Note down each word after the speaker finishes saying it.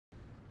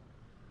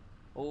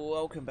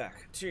Welcome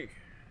back to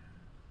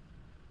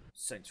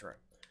Saints Row.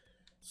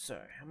 So,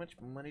 how much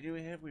money do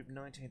we have? We have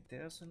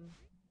 19,000.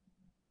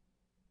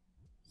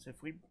 So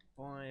if we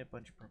buy a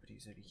bunch of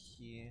properties over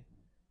here,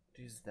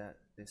 what is that,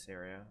 this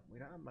area? We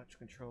don't have much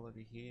control over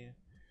here.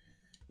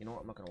 You know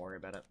what, I'm not going to worry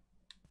about it.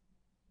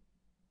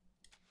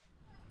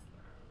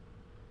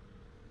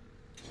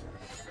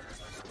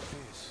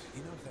 Piers,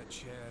 you know if that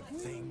chair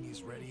thing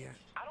is ready yet?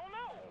 I don't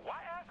know.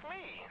 Why ask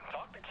me?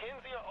 Talk to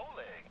Kinsey or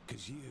Oleg.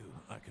 Because you,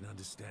 I can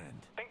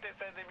understand. Think they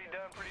said they'd be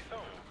done pretty soon.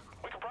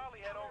 We could probably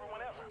head over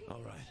whenever.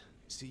 All right.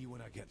 See you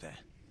when I get there.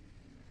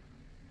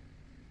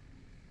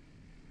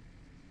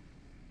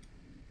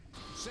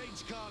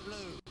 Saints can't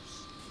lose.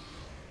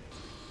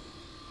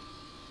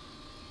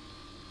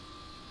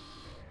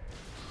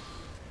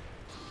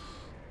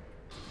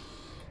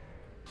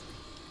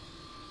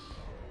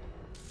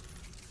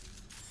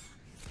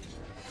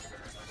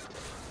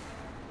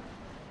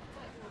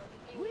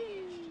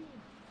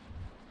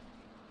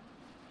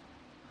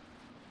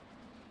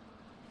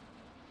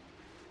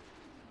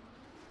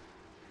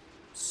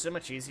 So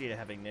much easier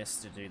having this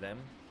to do them.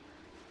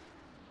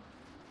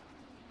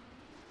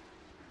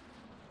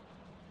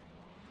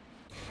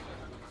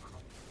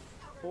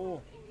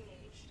 Oh,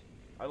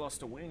 I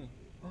lost a wing.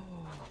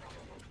 Oh,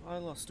 I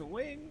lost a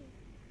wing.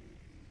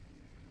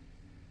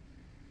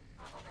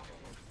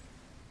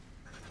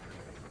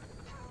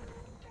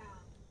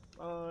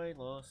 I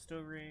lost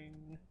a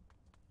ring.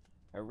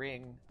 A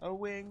ring, a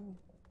wing,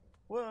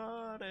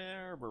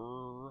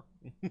 whatever.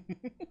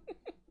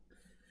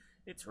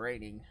 It's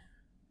raining.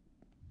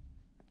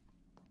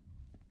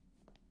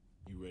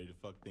 You ready to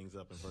fuck things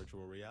up in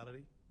virtual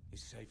reality?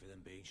 It's safer than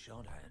being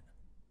shot at.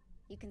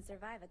 You can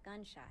survive a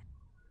gunshot,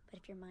 but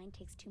if your mind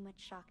takes too much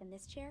shock in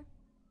this chair,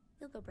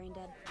 you'll go brain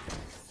dead.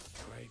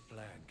 Great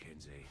plan,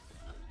 Kinsey.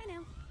 I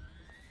know.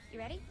 You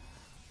ready?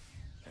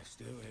 Let's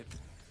do it.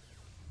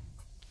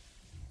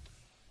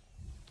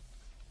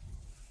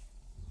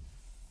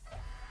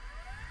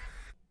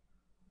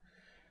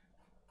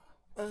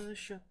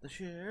 Shut the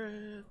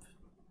sheriff.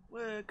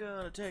 We're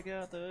gonna take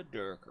out the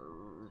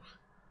Durker.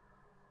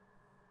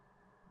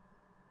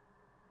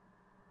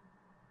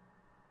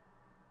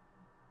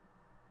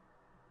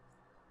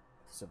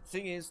 So the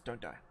thing is,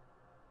 don't die.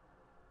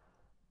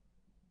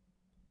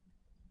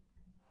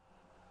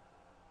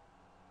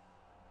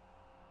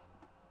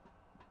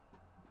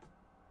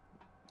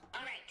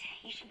 All right,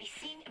 you should be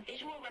seeing a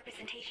visual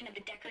representation of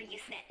the Decker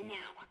Usenet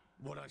now.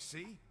 What I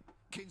see?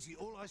 Kinsey,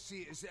 all I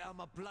see is out of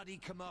my bloody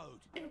commode.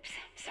 Oops,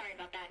 sorry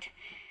about that.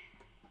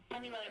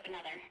 Let me load up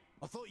another.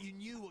 I thought you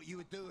knew what you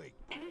were doing.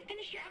 I haven't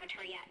finished your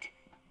avatar yet.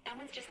 That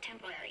one's just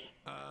temporary.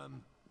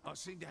 I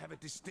seem to have a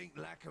distinct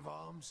lack of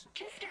arms.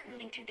 Just start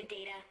moving through the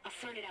data. I'll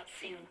sort it out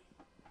soon.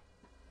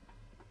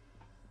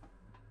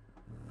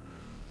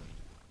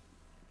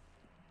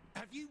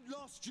 Have you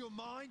lost your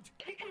mind?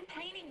 Quit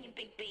complaining, you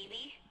big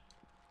baby.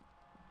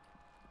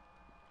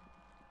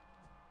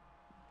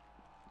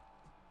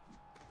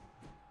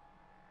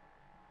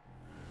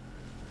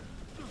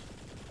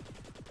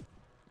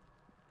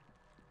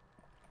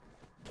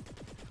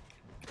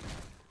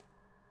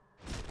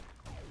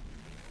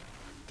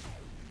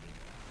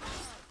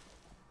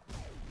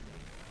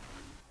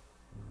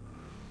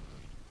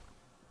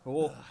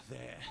 Oh,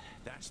 There.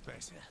 That's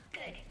better.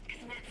 Good,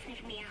 because Matt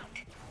sniffed me out.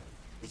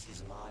 This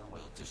is my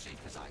world to shape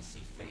as I see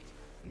fit,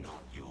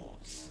 not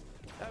yours.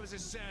 That was a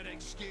sad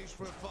excuse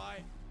for a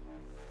fight.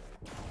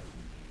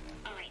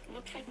 All right,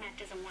 looks like Matt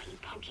doesn't want you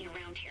poking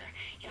around here.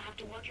 You'll have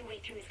to work your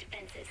way through his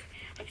defenses.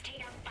 Let's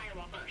take out the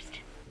firewall first.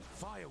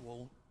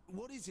 Firewall?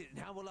 What is it and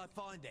how will I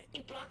find it?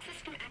 It blocks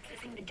us from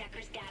accessing the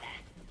Decker's data.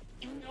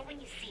 You'll know when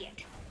you see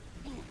it.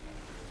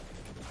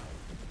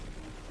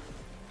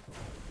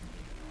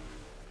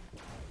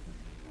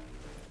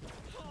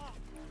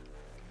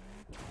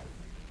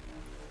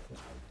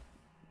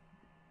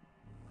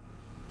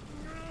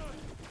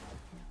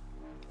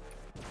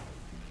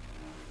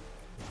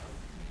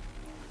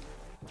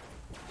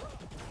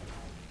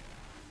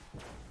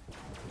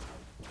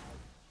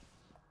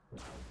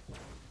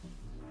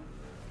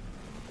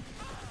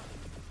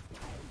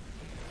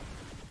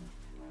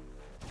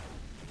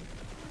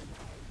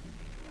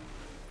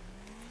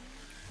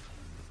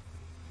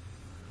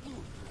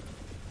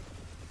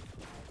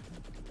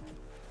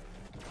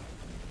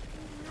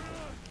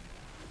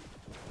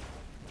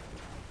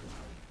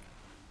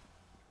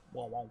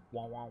 wow,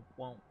 wow, wow, wow,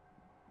 wow.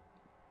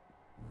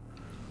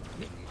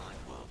 In my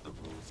world, the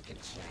rules can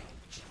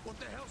change. What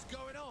the hell's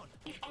going on?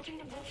 He's altering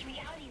the world's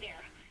reality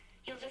there.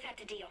 You'll just have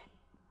to deal.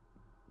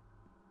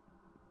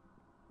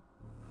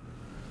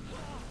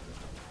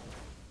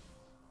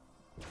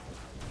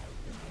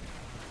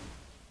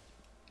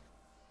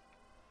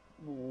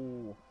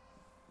 Ooh.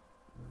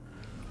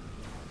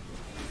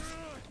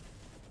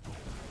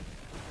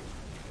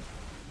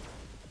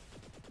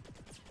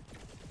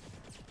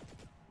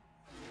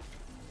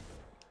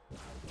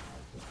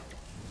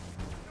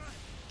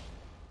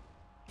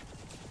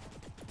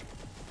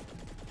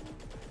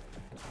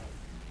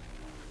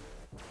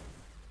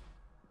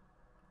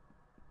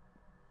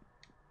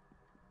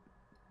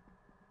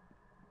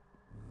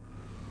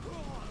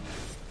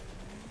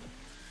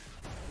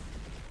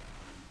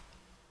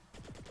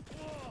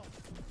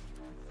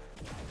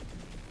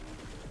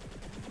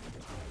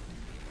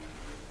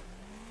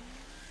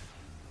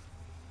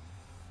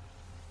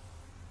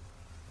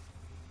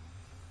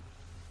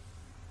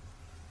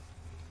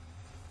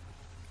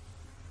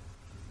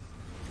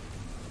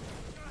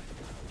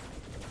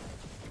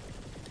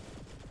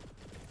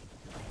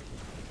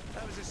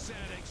 as a sound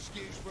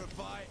excuse for a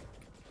fight.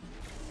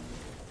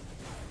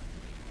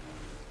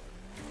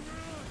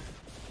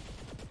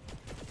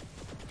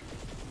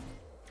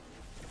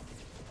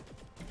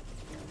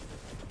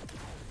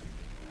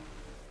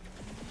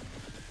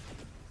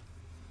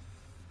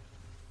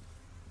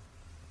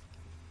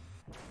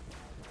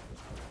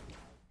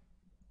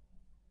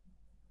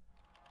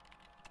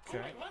 Oh,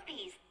 I love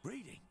these.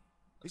 Reading?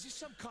 Is this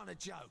some kind of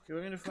joke?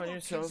 You're going to Come find on,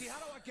 yourself Kinsey, how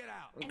do I get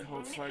out? on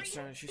cold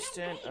flagstone as you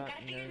stand No way, up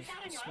you gotta figure nose this out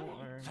on the your small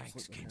own. iron.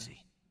 Thanks,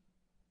 Kinsey.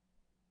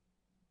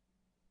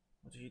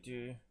 What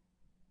do?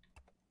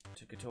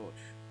 Take a torch.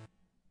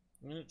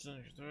 Minutes on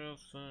your throat,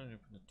 open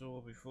the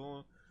door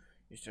before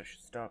you touch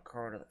the dark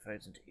corridor that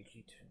fades into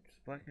icky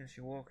blackness.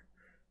 You walk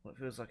what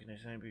feels like an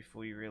eternity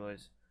before you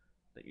realize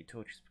that your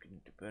torch is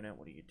beginning to burn out.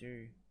 What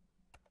do?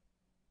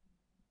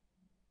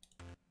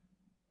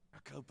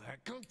 Go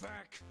back, go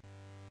back!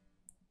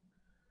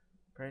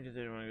 Praying to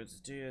the one goes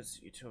stairs,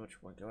 your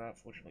torch won't go out.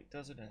 Fortunately, it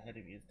doesn't. Ahead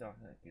of you is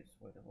darkness that gives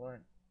way to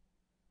light.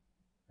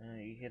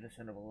 You hear the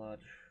sound of a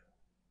large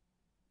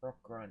rock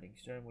grinding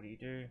stone. What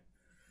do?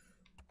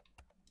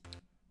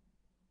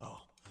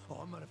 Oh,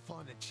 I'm gonna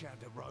find the chap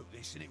that wrote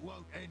this, and it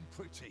won't end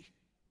pretty.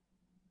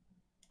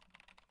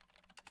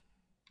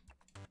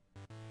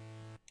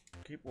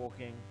 Keep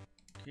walking.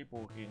 Keep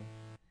walking.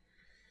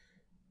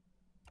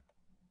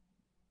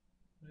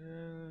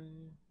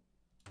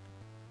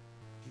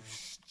 You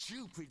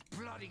stupid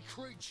bloody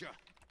creature!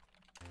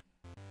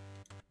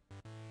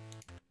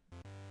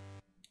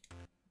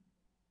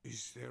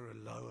 Is there a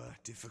lower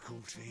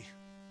difficulty?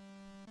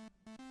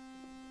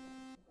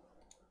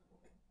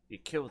 You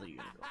kill the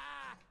unicorn.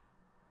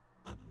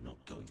 I'm not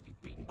going to be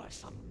beaten by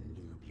some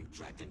noob you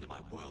dragged into my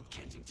world,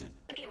 Kensington.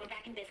 Okay, we're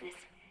back in business.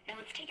 Now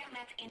let's take out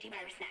Matt's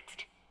antivirus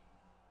next.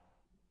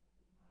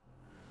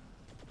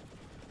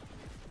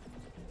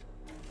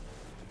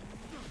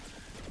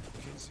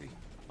 Kinsey,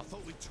 I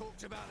thought we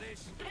talked about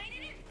this. But I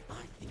didn't.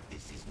 I think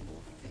this is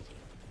more fitting.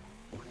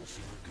 Wouldn't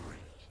you agree?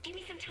 Give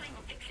me some time,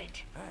 I'll fix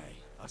it. Hey,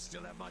 I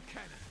still have my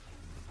cannon.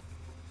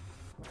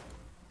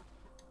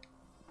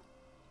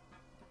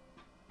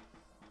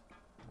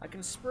 I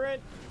can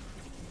sprint.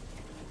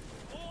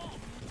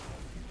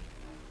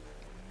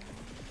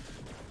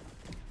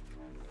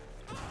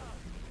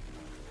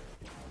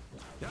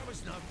 That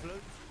was no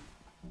fluke.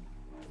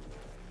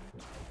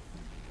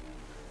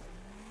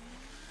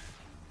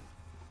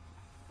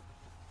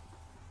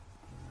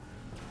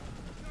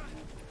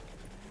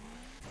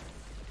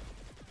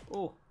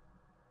 Oh.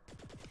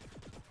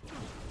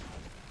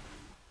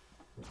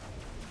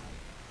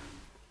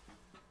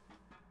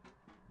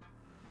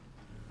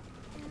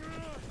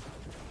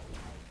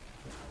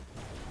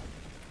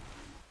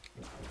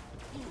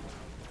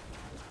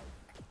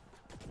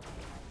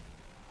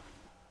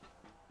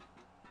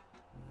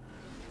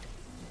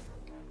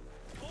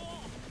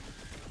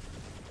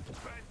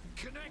 Bad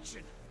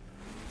connection.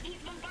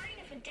 He's bombarding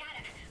us with data.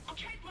 I'll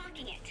try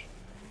blocking it.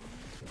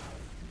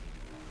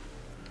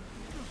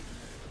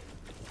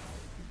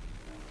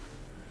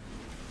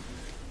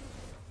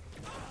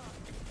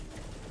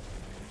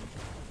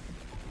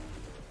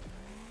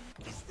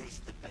 Is this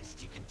the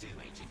best you can do,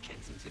 Agent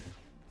Kensington?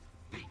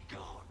 Be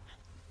gone.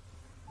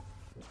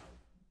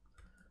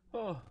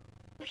 Oh.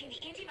 Okay,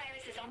 the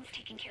antivirus is almost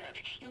taken care of.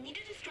 You'll need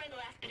to destroy the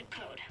last bit of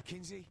code.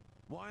 Kinsey,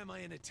 why am I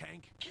in a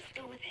tank? Just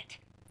go with it.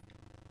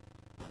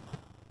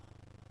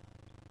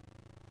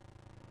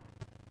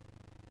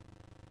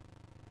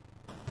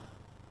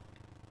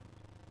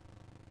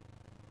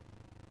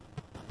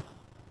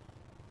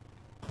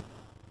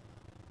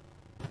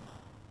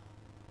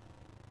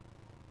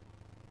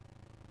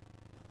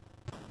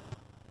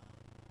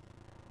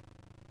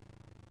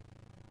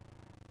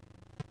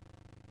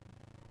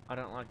 I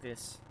don't like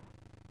this.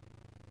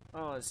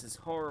 Oh, this is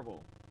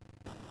horrible.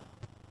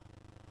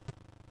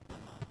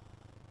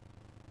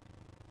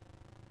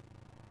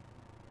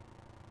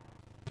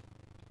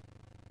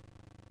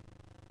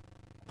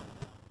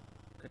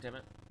 God damn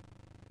it.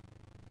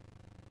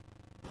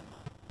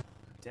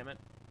 God damn it.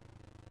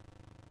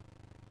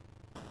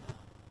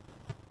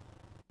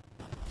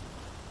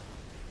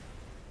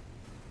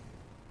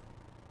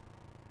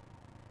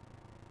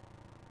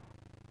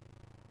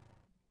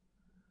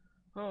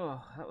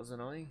 Oh, that was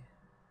annoying.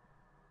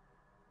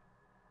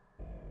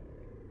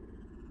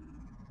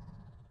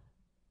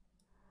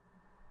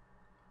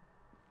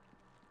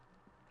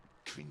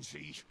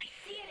 Kinsey, I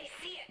see it,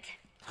 I see it.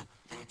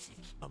 Pathetic.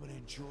 I'm gonna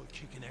enjoy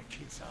kicking that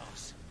kid's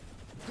ass.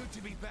 Good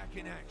to be back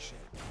in action.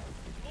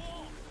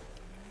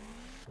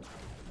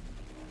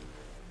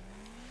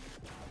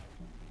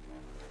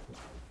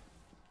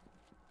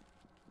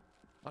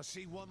 I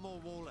see one more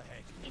wall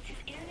ahead. It says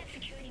internet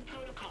security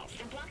protocols.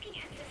 They're blocking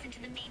access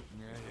into the main...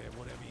 Yeah,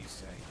 whatever you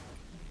say.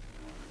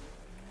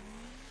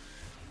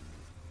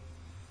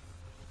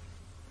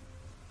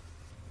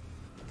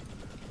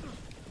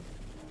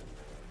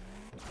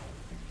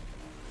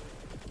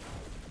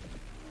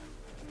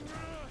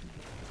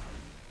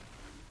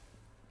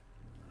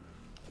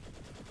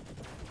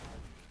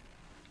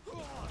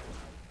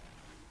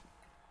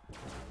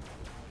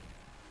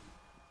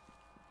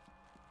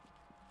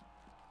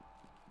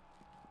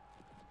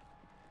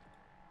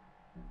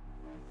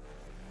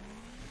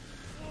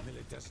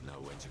 Miller doesn't know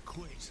when to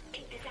quit.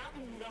 Take this out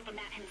and move over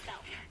Matt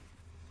himself.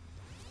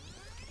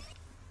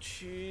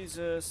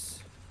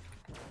 Jesus.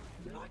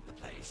 You like the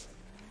place?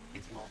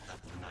 It's mocked up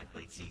from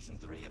Nightblade Season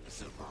 3,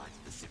 Episode Rise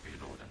of the Cyprian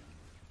Order.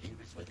 Here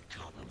is where the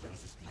Cardinal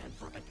brings his plan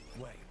for it.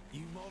 Wait,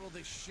 you model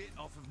this shit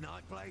off of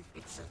Nightblade?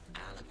 It's an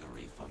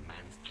allegory for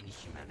man's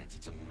inhumanity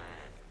to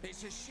man.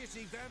 It's a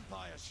shitty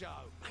vampire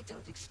show. I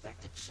don't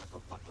expect a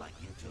chucklefuck like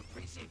you to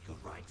appreciate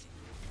good writing.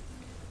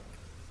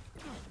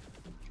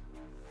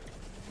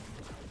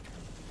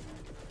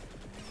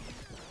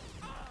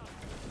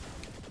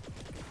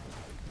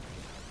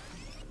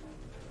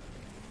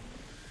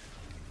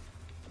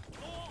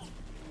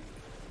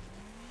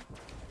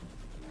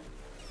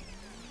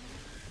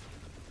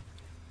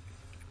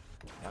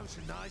 That was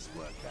a nice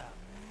workout.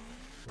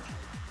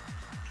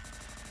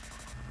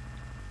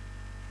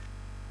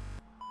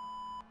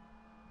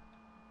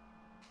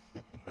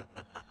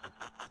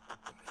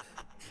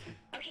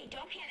 Okay,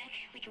 don't panic.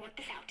 We can work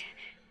this out.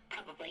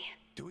 Probably.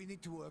 Do we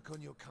need to work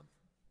on your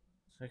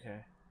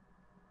Okay.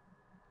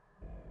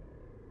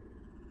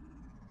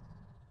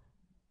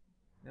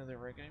 Another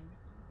reggae?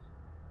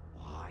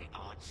 Why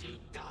aren't you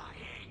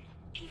dying?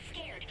 He's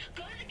scared.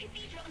 Go to the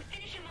cathedral and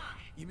finish him off.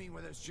 You mean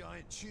where those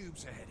giant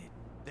tubes are headed?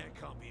 There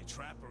can't be a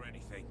trap or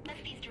anything.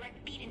 Must be his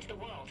direct feed into the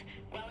world,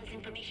 where all his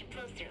information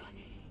flows through.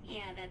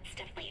 Yeah, that's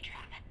definitely a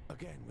trap.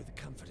 Again, with the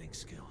comforting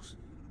skills.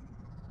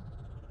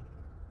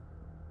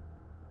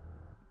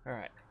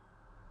 Alright.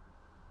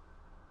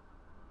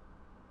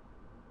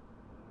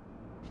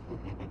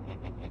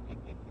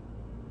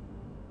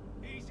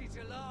 Easy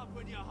to laugh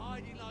when you're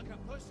hiding like a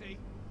pussy.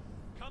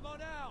 Come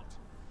on out!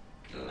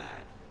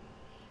 Glad.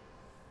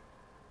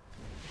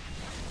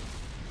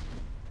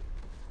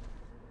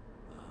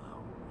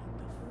 Oh,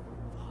 what the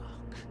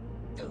fuck?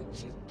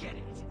 Don't you get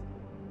it?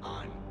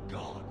 I'm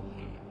God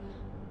here.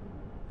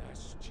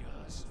 That's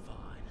just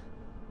fine.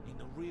 In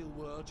the real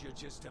world, you're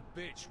just a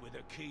bitch with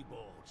a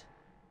keyboard.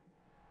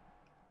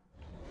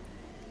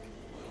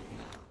 Well,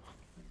 now,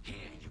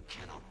 here you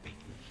cannot beat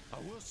me. I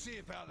will see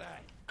about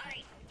that.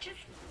 Alright, just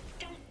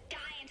don't die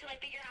until I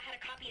figure out how to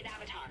copy his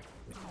avatar.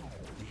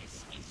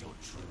 This is your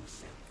true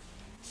self.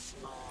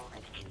 Small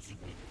and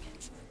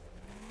insignificant.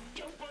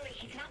 Don't worry,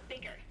 he's not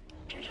bigger.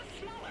 You're just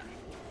smaller.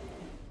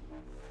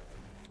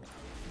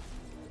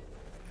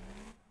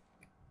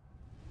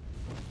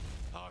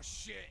 Oh,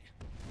 shit.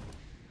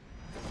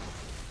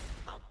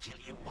 I'll kill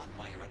you one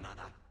way or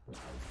another.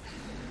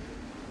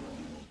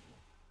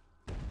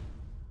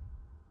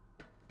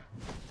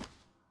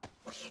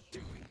 What are you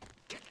doing?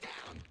 Get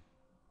down!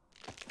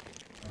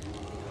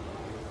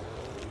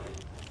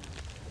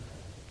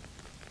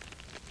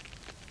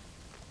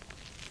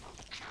 Oh,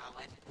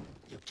 coward.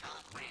 You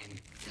can't win.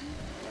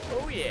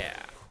 Oh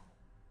yeah.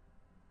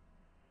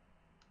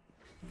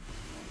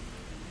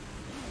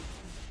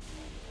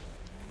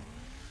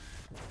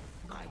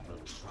 I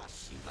will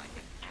trust you like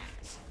an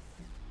ant.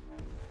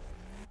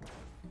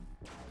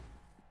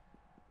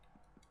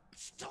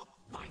 Stop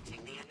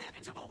fighting the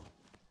inevitable.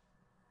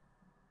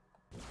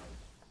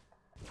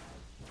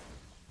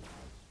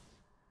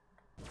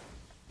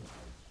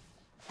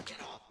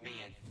 Get off me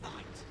and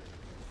fight.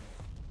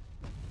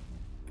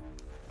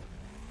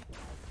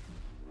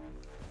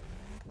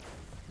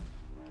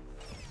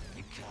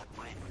 You can't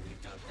win when you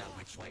don't know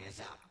which way is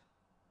up.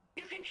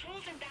 Your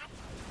controls are that...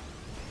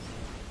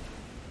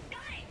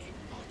 Guys!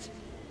 What?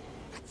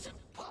 That's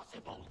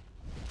impossible.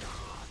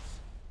 Gods!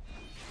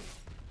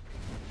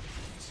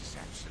 This is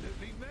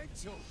absolutely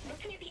mental.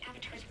 Looking at the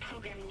avatar's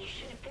programming, you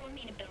should have 4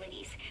 main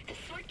abilities. The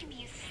sword can be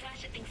used to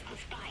slash at things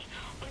close by,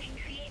 or it can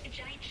create a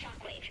giant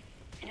shockwave.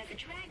 And as a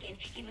dragon,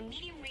 you have a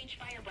medium-range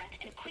fire breath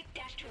and a quick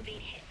dash to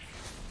evade hits.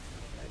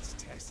 Let's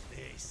test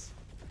this.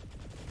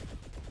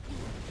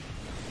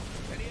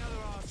 Any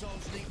other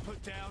arseholes need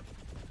put down?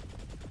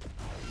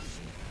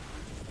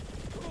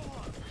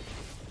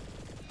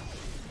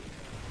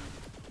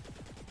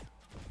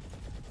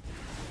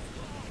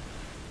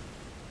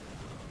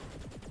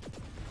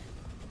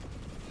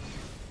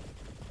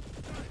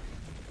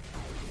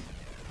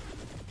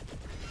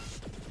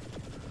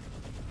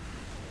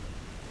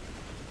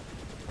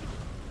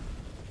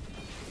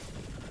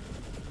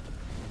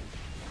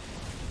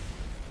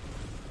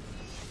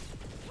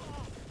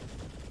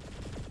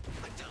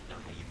 I don't know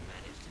how you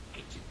managed in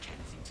ancient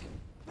Kensington,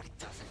 but it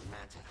doesn't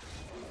matter.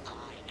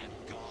 I am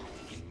God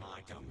in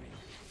my domain.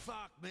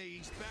 Fuck me,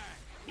 he's back.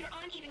 You're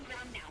on even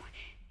ground now.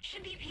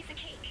 Should be a piece of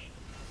cake.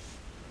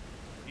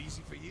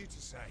 Easy for you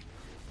to say.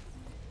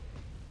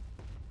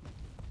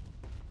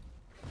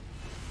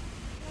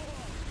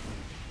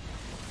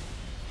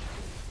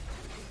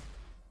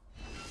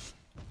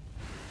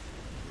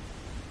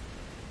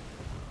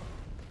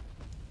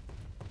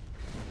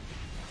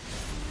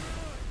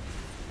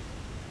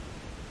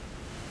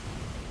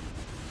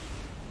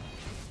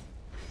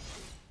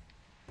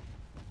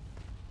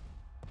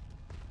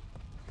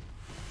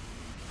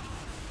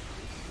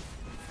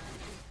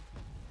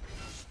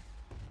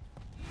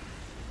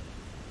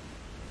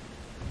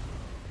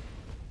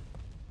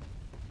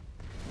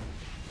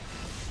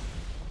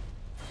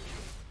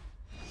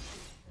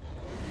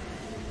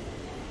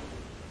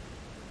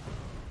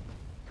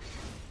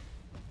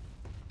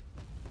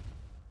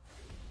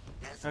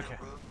 no Okay.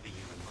 room for you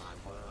in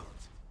my world.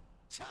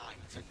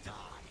 Time to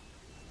die.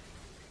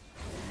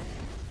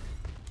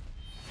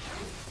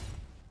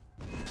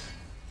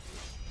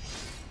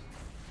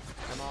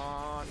 Come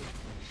on.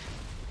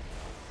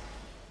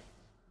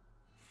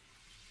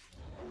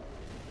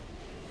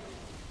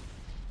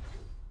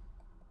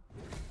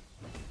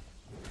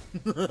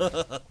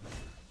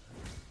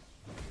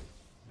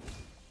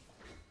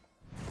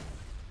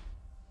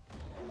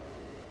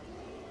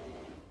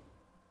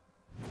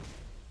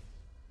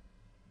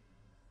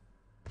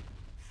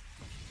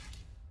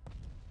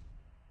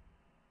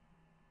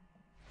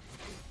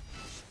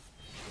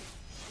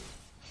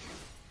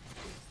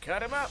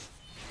 Cut him up!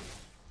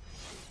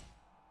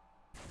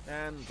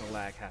 And the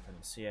lag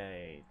happens.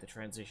 Yay, the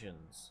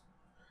transitions.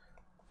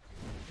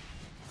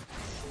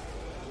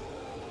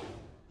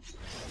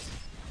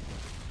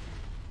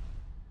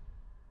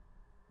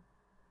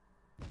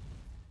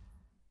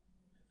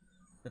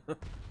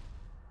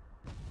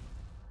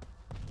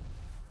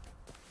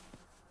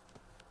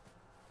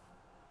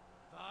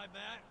 Bye,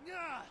 Matt.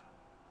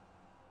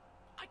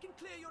 I can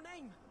clear your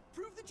name.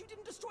 Prove that you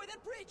didn't destroy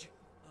that bridge.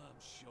 I'm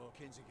sure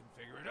Kinsey can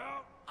figure it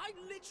out. I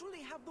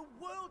literally have the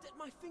world at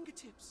my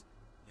fingertips.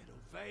 Little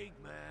vague,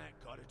 Matt.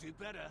 Gotta do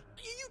better.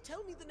 You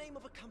tell me the name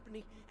of a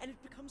company, and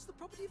it becomes the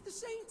property of the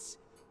Saints.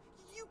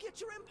 You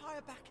get your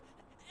empire back,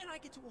 and I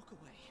get to walk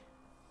away.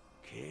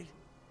 Kid,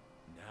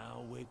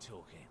 now we're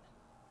talking.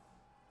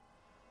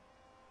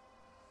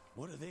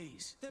 What are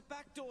these? They're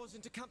back doors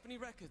into company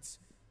records.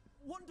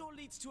 One door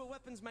leads to a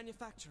weapons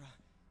manufacturer,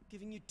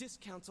 giving you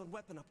discounts on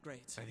weapon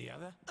upgrades. And the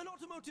other? An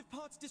automotive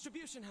parts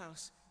distribution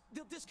house.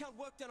 They'll discount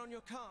work done on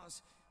your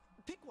cars.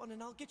 Pick one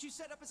and I'll get you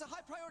set up as a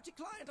high-priority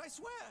client, I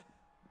swear!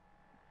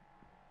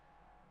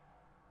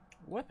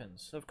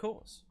 Weapons, of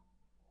course.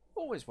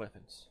 Always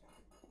weapons.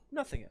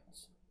 Nothing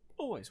else.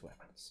 Always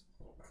weapons.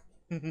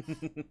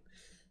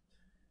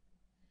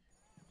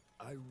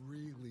 I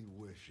really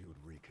wish you'd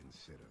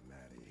reconsider,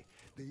 Maddie.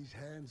 These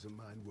hands of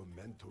mine were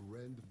meant to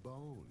rend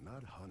bone,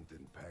 not hunt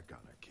and peck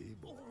on a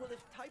keyboard. Well,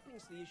 if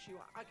typing's the issue,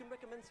 I can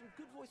recommend some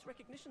good voice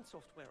recognition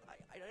software.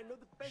 I know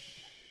the best...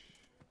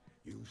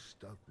 You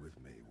stuck with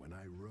me when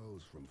I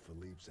rose from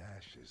Philippe's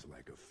ashes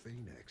like a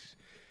phoenix.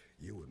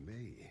 You and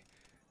me,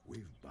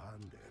 we've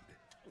bonded.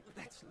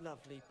 That's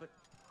lovely, but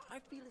I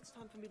feel it's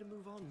time for me to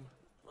move on.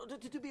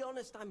 To be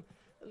honest, I'm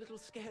a little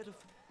scared of,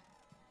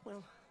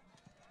 well,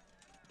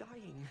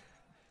 dying.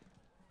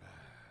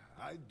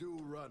 I do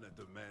run a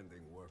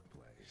demanding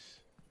workplace.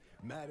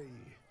 Maddie,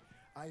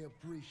 I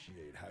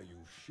appreciate how you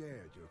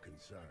shared your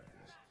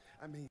concerns.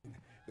 I mean,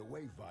 the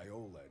way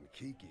Viola and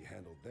Kiki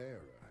handled their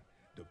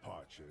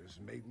departures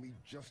made me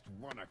just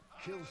want to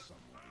kill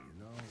someone, you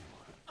know?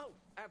 Oh,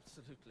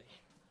 absolutely.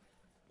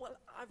 Well,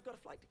 I've got a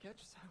flight to catch,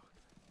 so...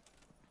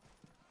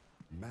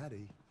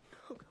 Maddie,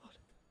 Oh, God.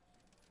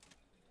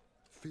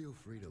 feel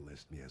free to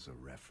list me as a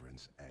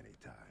reference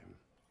anytime.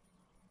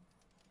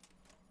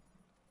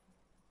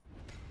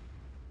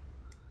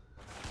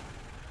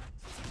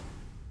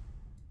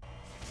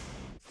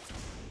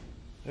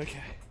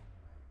 Okay.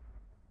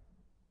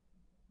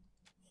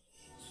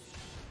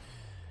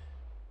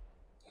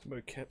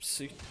 Mocap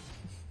suit.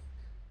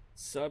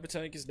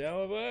 Cybertank is now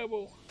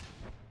available.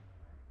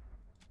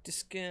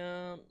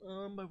 Discount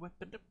on my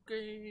weapon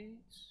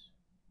upgrades.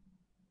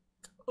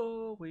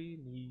 All we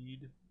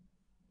need.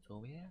 That's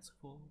all we ask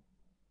for.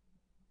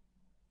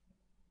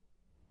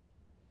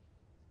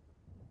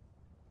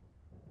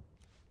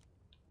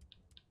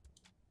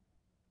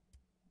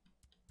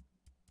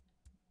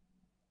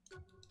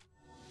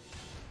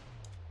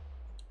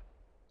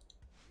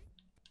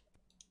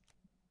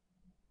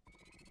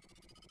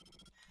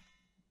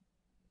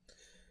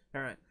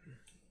 Alright,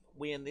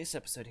 we end this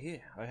episode here.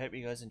 I hope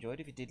you guys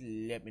enjoyed. If you did,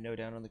 let me know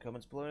down in the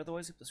comments below.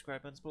 Otherwise, hit the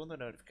subscribe button and the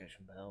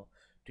notification bell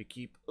to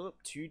keep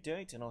up to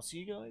date. And I'll see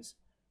you guys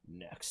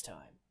next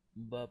time.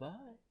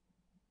 Bye-bye.